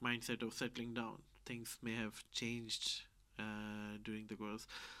mindset of settling down, things may have changed during the course.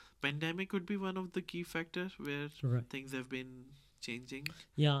 Pandemic could be one of the key factors where Right. things have been changing.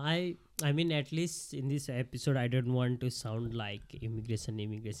 Yeah, I mean, at least in this episode, I don't want to sound like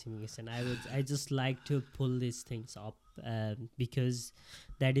immigration. I just like to pull these things up, because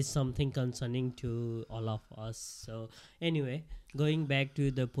that is something concerning to all of us. So anyway, going back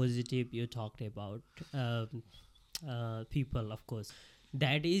to the positive you talked about, people, of course,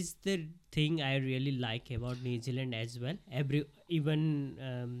 that is the thing I really like about New Zealand as well. Everyone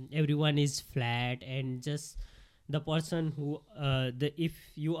is flat, and just the person who, the if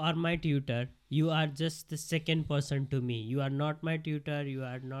you are my tutor, you are just the second person to me. You are not my tutor, you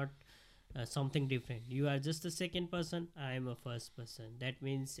are not something different. You are just the second person, I am a first person. That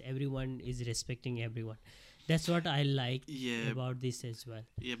means everyone is respecting everyone. That's what I like Yeah, about this as well.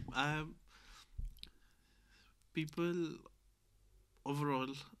 yeah. People overall,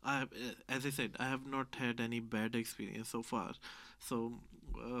 as I said, I have not had any bad experience so far. So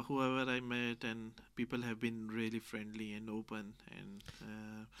whoever I met, and people have been really friendly and open, and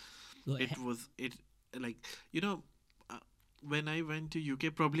So, it was it like, you know, uh, when I went to UK,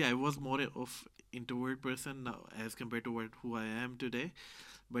 probably I was more of introvert person now as compared to who I am today.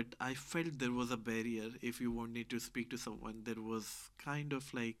 But I felt there was a barrier. If you wanted to speak to someone, there was kind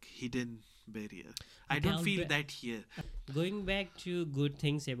of like hidden barrier. I okay, don't feel that here. going back to good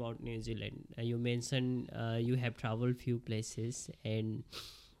things about New Zealand, you mentioned you have traveled few places, and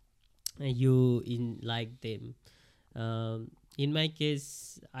you in like them. In my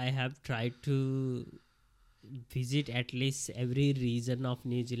case, I have tried to visit at least every region of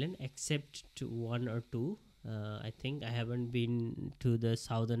New Zealand except to one or two. I think I haven't been to the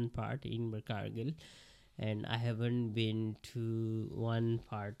southern part in Cargill, and I haven't been to one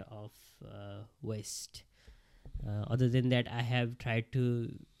part of west. Other than that, I have tried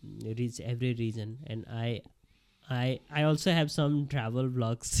to reach every region, and I also have some travel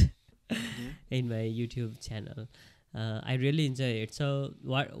vlogs Yeah. in my YouTube channel. I really enjoy it. So,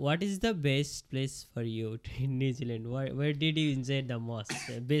 what is the best place for you in New Zealand? Where did you enjoy the most,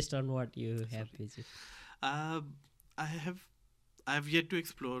 based on what you have Sorry. visited? Um, I have yet to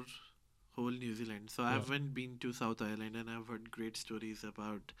explore whole New Zealand. So I Right. haven't been to South Island, and I've heard great stories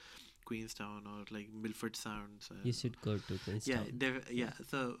about Queenstown or like Milford Sounds. You And should go to yeah, Queenstown. yeah.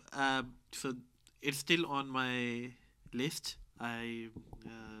 So it's still on my list. I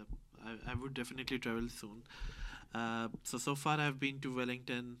would definitely travel soon. So far I've been to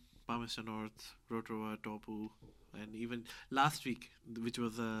Wellington, Palmerston North, Rotorua, Taupo, and even last week, which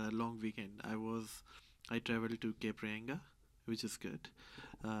was a long weekend, I traveled to Cape Reinga, which is good.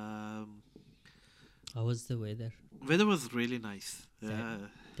 Um, How was the weather? Weather was really nice. That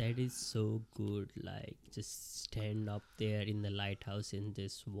that is so good. Like, just stand up there in the lighthouse and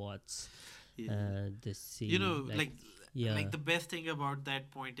just watch Yeah. the sea. You know, Yeah, like the best thing about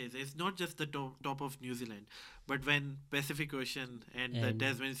that point is it's not just the top of New Zealand, but when Pacific Ocean and the and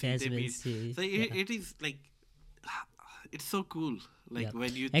Tasman Sea they Tasman meet. Sea. So Yeah, it is like it's so cool. yeah. Like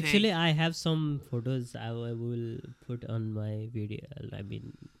when you Actually, think, I have some photos I will put on my video. I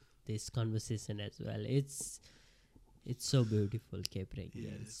mean, this conversation as well. It's so beautiful, Cape Reinga. yeah,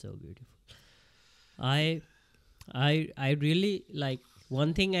 It's so beautiful. I I really like,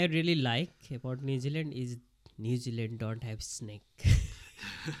 one thing I really like about New Zealand is New Zealand don't have snake.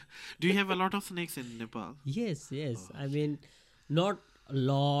 do you have a lot of snakes in Nepal? Yes. Oh, I mean, not a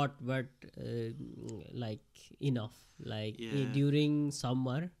lot, but like enough. Like yeah, during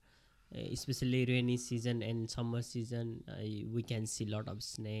summer, especially rainy season and summer season, we can see lot of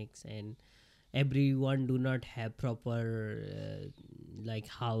snakes, and everyone do not have proper like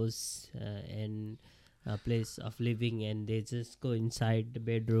house and a place of living, and they just go inside the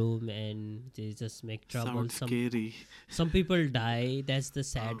bedroom and they just make trouble. sounds scary. Some people die. That's the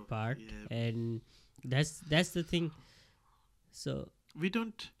sad Oh, part, yeah. and that's the thing. So We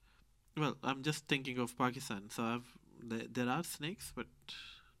don't. Well, I'm just thinking of Pakistan. So there are snakes, but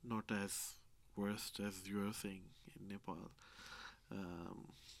not as worst as you are saying in Nepal. Um,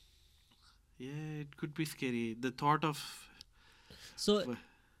 yeah, it could be scary. The thought of so w-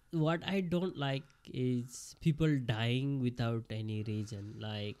 what I don't like is people dying without any reason.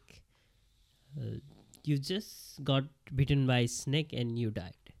 Like, uh, you just got bitten by a snake and you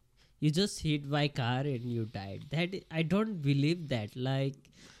died. You just hit by car and you died. I don't believe that. Like,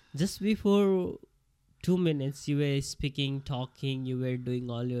 just before 2 minutes you were speaking, talking, you were doing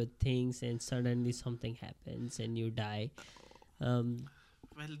all your things, and suddenly something happens and you die. um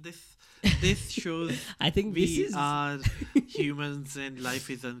Well, this shows I think this we is are humans and life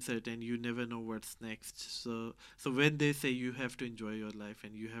is uncertain. You never know what's next. So when they say you have to enjoy your life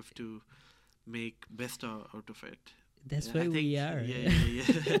and you have to make best out of it, that's I why think we are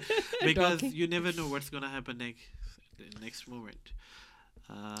yeah. Because talking. you never know what's gonna happen next moment.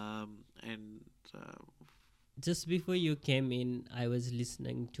 And Just before you came in, I was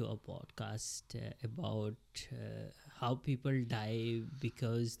listening to a podcast about how people die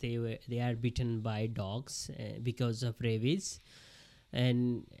because they are bitten by dogs because of rabies,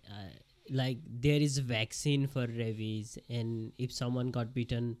 and like there is a vaccine for rabies, and if someone got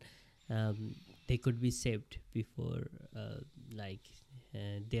bitten, um, they could be saved before like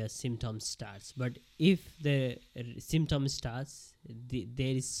their symptoms starts. But if the symptom starts,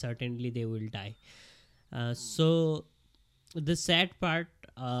 there is certainly they will die. So the sad part,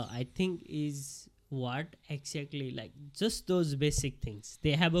 I think, is what exactly, like just those basic things.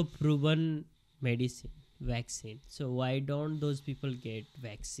 They have a proven medicine, vaccine. So why don't those people get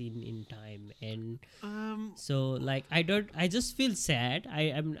vaccine in time? And um, so like I just feel sad.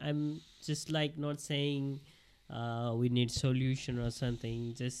 I'm just like not saying we need solution or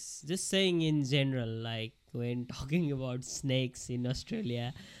something. Just saying in general, like when talking about snakes in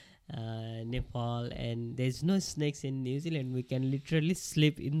Australia, Nepal, and there's no snakes in New Zealand. We can literally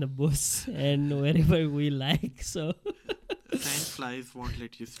sleep in the bush and wherever we like. So sand flies won't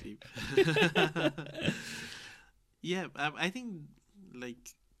let you sleep. Yeah, I think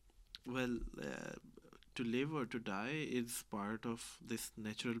like well, to live or to die is part of this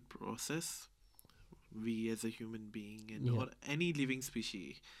natural process. We as a human being and yeah, or any living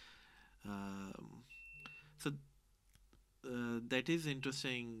species. Um, so that is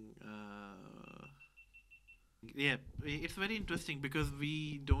interesting. Yeah, it's very interesting because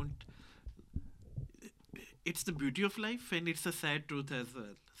we don't. It's the beauty of life and it's a sad truth as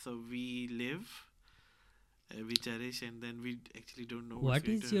well. So we live, we cherish, and then we actually don't know what's what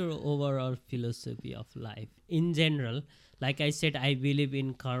going to is happen. your overall philosophy of life in general? Like I said, I believe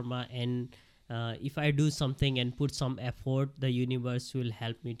in karma, and if I do something and put some effort, the universe will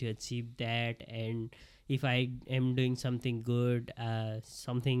help me to achieve that. And if I am doing something good,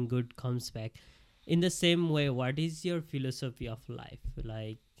 something good comes back. In the same way, what is your philosophy of life?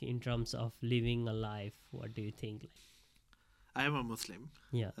 Like in terms of living a life, what do you think? I am a Muslim,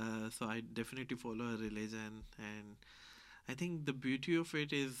 Yeah, so I definitely follow a religion, and I think the beauty of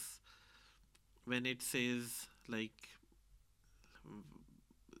it is when it says like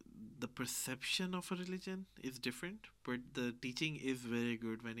the perception of a religion is different, but the teaching is very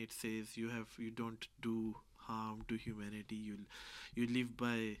good when it says you don't do harm to humanity. You live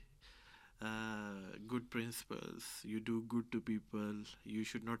by good principles. You do good to people. You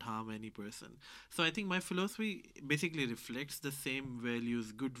should not harm any person. So I think my philosophy basically reflects the same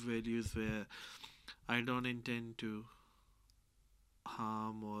values, good values, where I don't intend to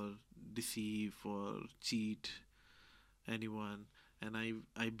harm or deceive or cheat anyone, and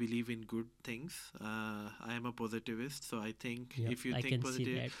I believe in good things. I am a positivist, so I think yeah, if you I think can see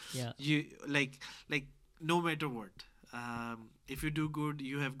positive, that. Yeah. you like no matter what, if you do good,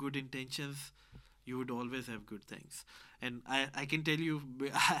 you have good intentions, you would always have good things. And I can tell you,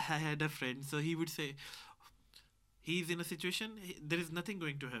 I had a friend, so he would say he's in a situation, there is nothing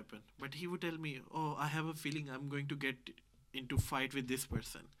going to happen, but he would tell me, oh, I have a feeling I'm going to get into fight with this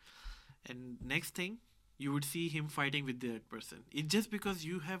person, and next thing you would see him fighting with that person. It's just because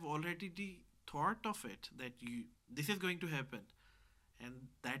you have already thought of it that you this is going to happen, and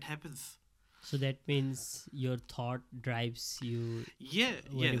that happens. So that means your thought drives you Yeah.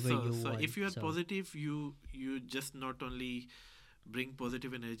 wherever so you so want. if you are So positive, you just not only bring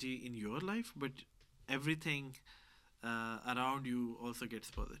positive energy in your life, but everything around you also gets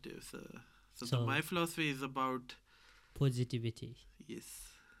positive. So so my philosophy is about positivity. yes.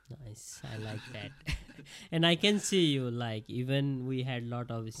 Nice. I like that. And I can see you, like even we had lot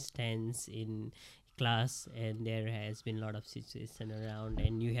of stands in class, and there has been a lot of situation around,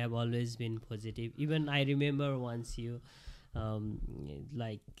 and you have always been positive. Even I remember once you um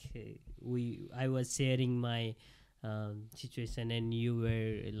like we I was sharing my situation, and you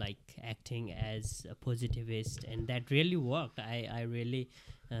were like acting as a positivist, and that really worked. I really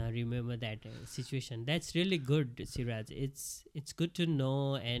remember that situation. That's really good, Siraj. It's good to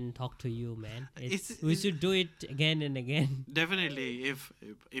know and talk to you, man. it's, It's we it's should do it again and again. Definitely,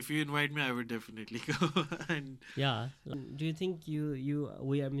 if you invite me, I would definitely go. And Yeah. Do you think you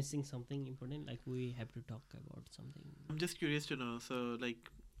we are missing something important? Like we have to talk about something. I'm just curious to know. So, like,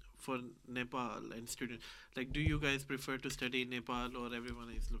 for Nepal and students? Like, do you guys prefer to study in Nepal, or everyone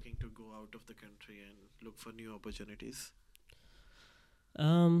is looking to go out of the country and look for new opportunities?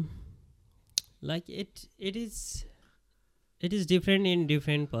 um like it is different in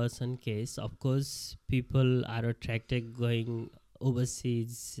different person case. Of course, people are attracted going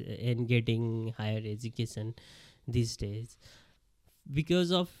overseas and getting higher education these days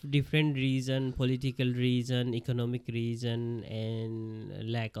because of different reason, political reason, economic reason,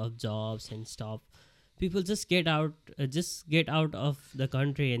 and lack of jobs and stuff. People just get out of the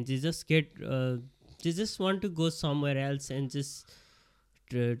country, and they just want to go somewhere else and just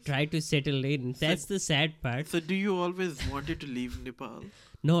try to settle in. So, That's the sad part. so do you always wanted to leave Nepal?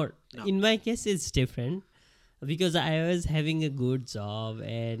 No, No. in my case, it's different because I was having a good job,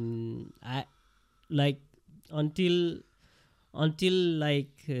 and I like until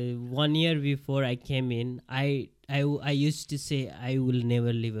like 1 year before I came in, I used to say I will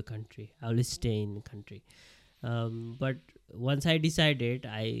never leave a country. I will stay in the country. But once I decided,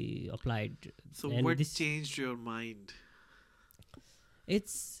 I applied, So and what this changed your mind?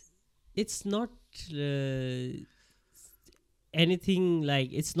 it's not uh, anything like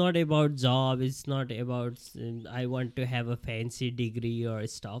it's not about job. It's not about I want to have a fancy degree or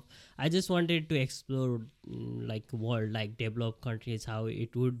stuff. I just wanted to explore like world, like developed countries, how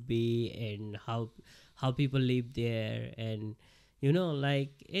it would be, and how people live there, and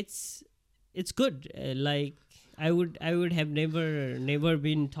like it's good. Like I would have never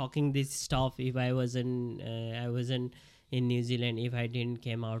been talking this stuff if I wasn't in New Zealand, if I didn't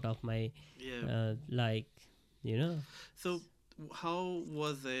came out of my Yeah. like you know So how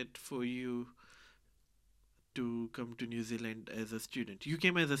was it for you to come to New Zealand as a student? You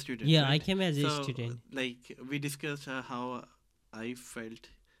came as a student, Yeah, I right? came as a So, student. like, we discussed how I felt,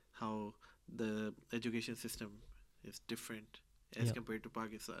 how the education system is different as Yeah. compared to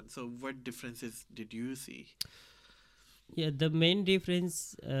Pakistan. So, what differences did you see? Yeah, the main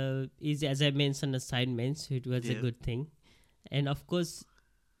difference is, as I mentioned, assignments. So it was a Yeah, good thing, and of course,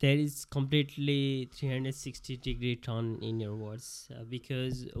 there is completely 360-degree turn in your words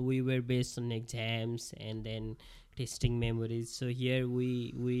because we were based on exams and then testing memories. So here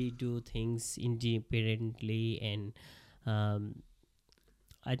we do things independently, and um,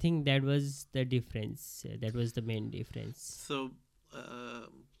 I think that was the difference. That was the main difference. so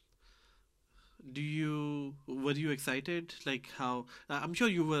do you were you excited, like how I'm sure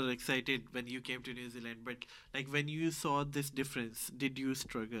you were excited when you came to New Zealand, but like when you saw this difference, did you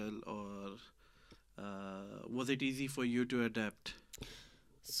struggle, or was it easy for you to adapt?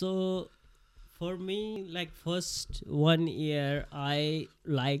 So for me, like first 1 year, I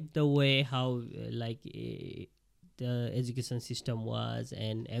liked the way how the education system was,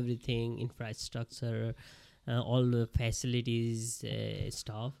 and everything, infrastructure, all the facilities,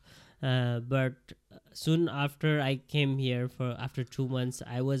 stuff. But soon after I came here, for after 2 months,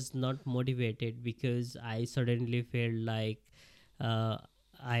 I was not motivated because I suddenly felt like uh,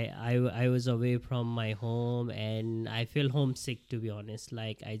 I was away from my home, and I feel homesick, to be honest.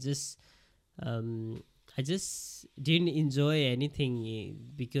 Like um, I just didn't enjoy anything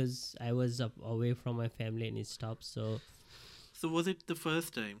because I was away from my family and stuff. So So was it the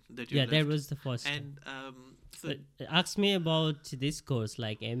first time that you yeah, that left? was the first time. And so But ask me about this course,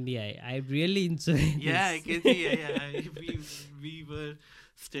 like MBI. I really enjoy yeah, I this. can see. Yeah. We were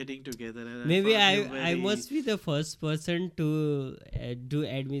studying together, and I Maybe found you I very. must be the first person to do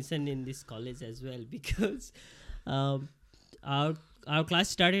admission in this college as well because um, our our class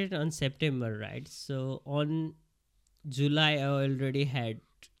started on September, right? So on July I already had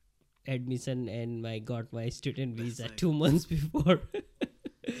admission, and I got my student That's visa nice. 2 months before.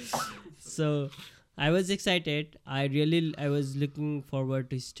 So I was excited. I was looking forward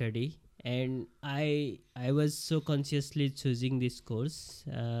to study, and I was so consciously choosing this course.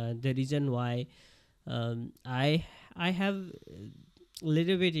 The reason why I have a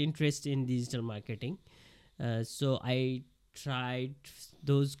little bit interest in digital marketing, so I tried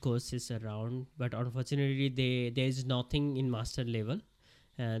those courses around, but unfortunately there is nothing in master level.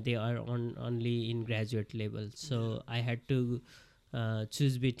 They are on only in graduate level, Yeah. so I had to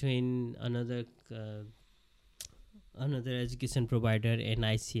choose between another education provider and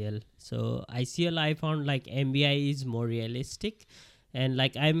ICL. So ICL, I found like MBI is more realistic, and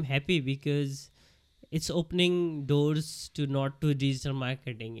like I'm happy because it's opening doors to not to digital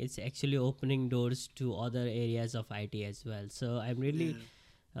marketing. It's actually opening doors to other areas of IT as well. So I'm really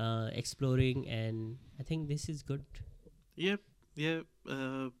Yeah. exploring, and I think this is good. Yep. Yeah.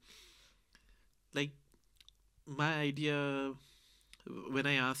 Like my idea when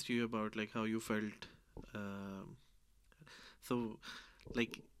I asked you about like how you felt, um, so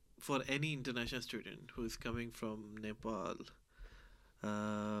like for any international student who is coming from Nepal,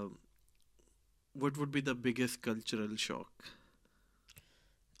 uh, what would be the biggest cultural shock?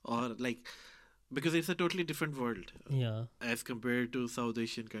 Or like, because it's a totally different world Yeah. as compared to South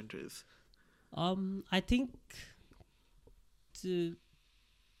Asian countries. I think to,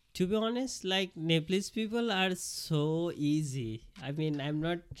 to be honest, like Nepalese people are so easy. I mean, I'm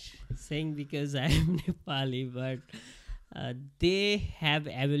not saying because I'm Nepali, but they have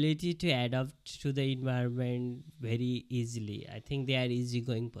ability to adapt to the environment very easily. I think they are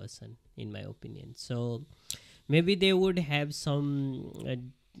easygoing person, in my opinion. So maybe they would have some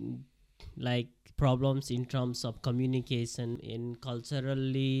like problems in terms of communication in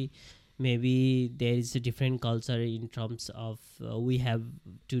culturally. Maybe there is a different culture in terms of we have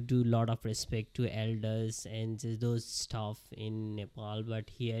to do a lot of respect to elders and those stuff in Nepal, but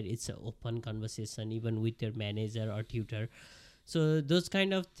here it's an open conversation even with your manager or tutor. So those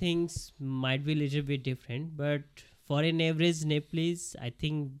kind of things might be a little bit different, but for an average Nepalese, I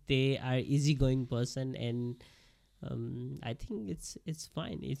think they are easygoing person, and I think it's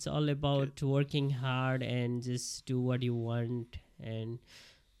fine. It's all Okay. about working hard and just do what you want. And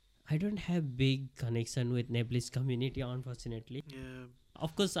I don't have big connection with Nepalese community, unfortunately. Yeah.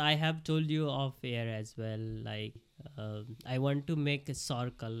 Of course, I have told you off air as well. Like, I want to make a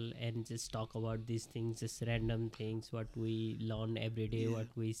circle and just talk about these things, just random things, what we learn every day, Yeah. what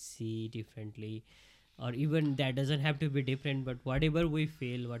we see differently, or even that doesn't have to be different, but whatever we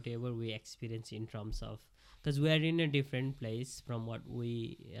feel, whatever we experience in terms of, because we are in a different place from what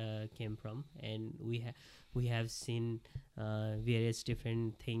we came from, and we have seen various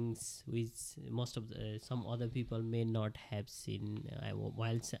different things which most of the some other people may not have seen.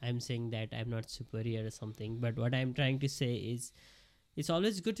 I'm saying that I'm not superior or something, but what I'm trying to say is it's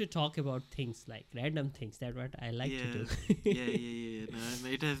always good to talk about things like random things. That's what I like to Yeah, do. yeah. No, and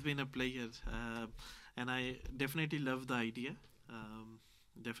it has been a pleasure, and I definitely love the idea. Um,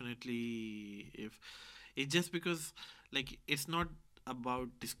 Definitely, if it's just because, like, it's not about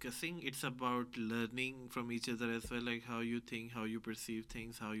discussing; it's about learning from each other as well, like how you think, how you perceive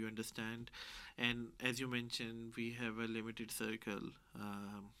things, how you understand. And as you mentioned, we have a limited circle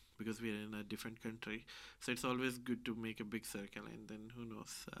because we are in a different country, so it's always good to make a big circle, and then who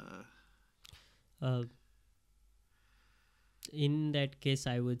knows? uh, in that case,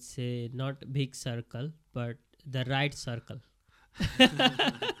 I would say not big circle, but the right circle.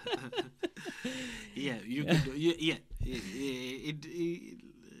 Yeah, you could do. Yeah,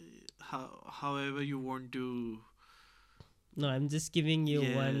 however you want to. No, I'm just giving you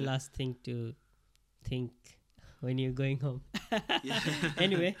one Yeah, last thing to think when you're going home. yeah,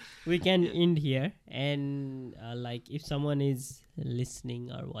 Anyway, we can yeah. end here. And like, if someone is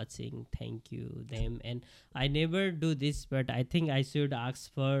listening or watching, thank you them. And I never do this, but I think I should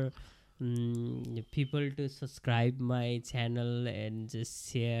ask for people to subscribe my channel and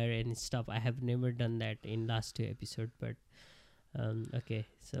just share and stuff. I have never done that in last two episodes, but okay.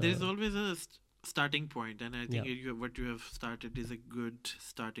 There is So always a starting point, and I yeah, think what you have started is a good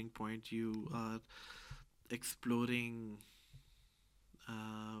starting point. You are exploring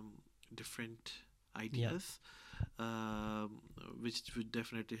um, different yeah, ideas, um, which would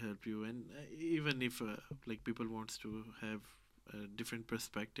definitely help you. And even if like people wants to have a different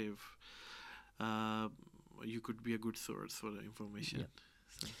perspective, uh, you could be a good source for the information. yeah.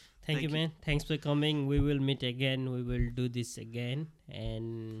 So Thank you, thank you, man. Thanks for coming. We will meet again. We will do this again.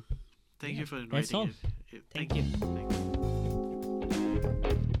 And thank yeah, you for that's inviting all. it. Thank Thank you, you. thank you.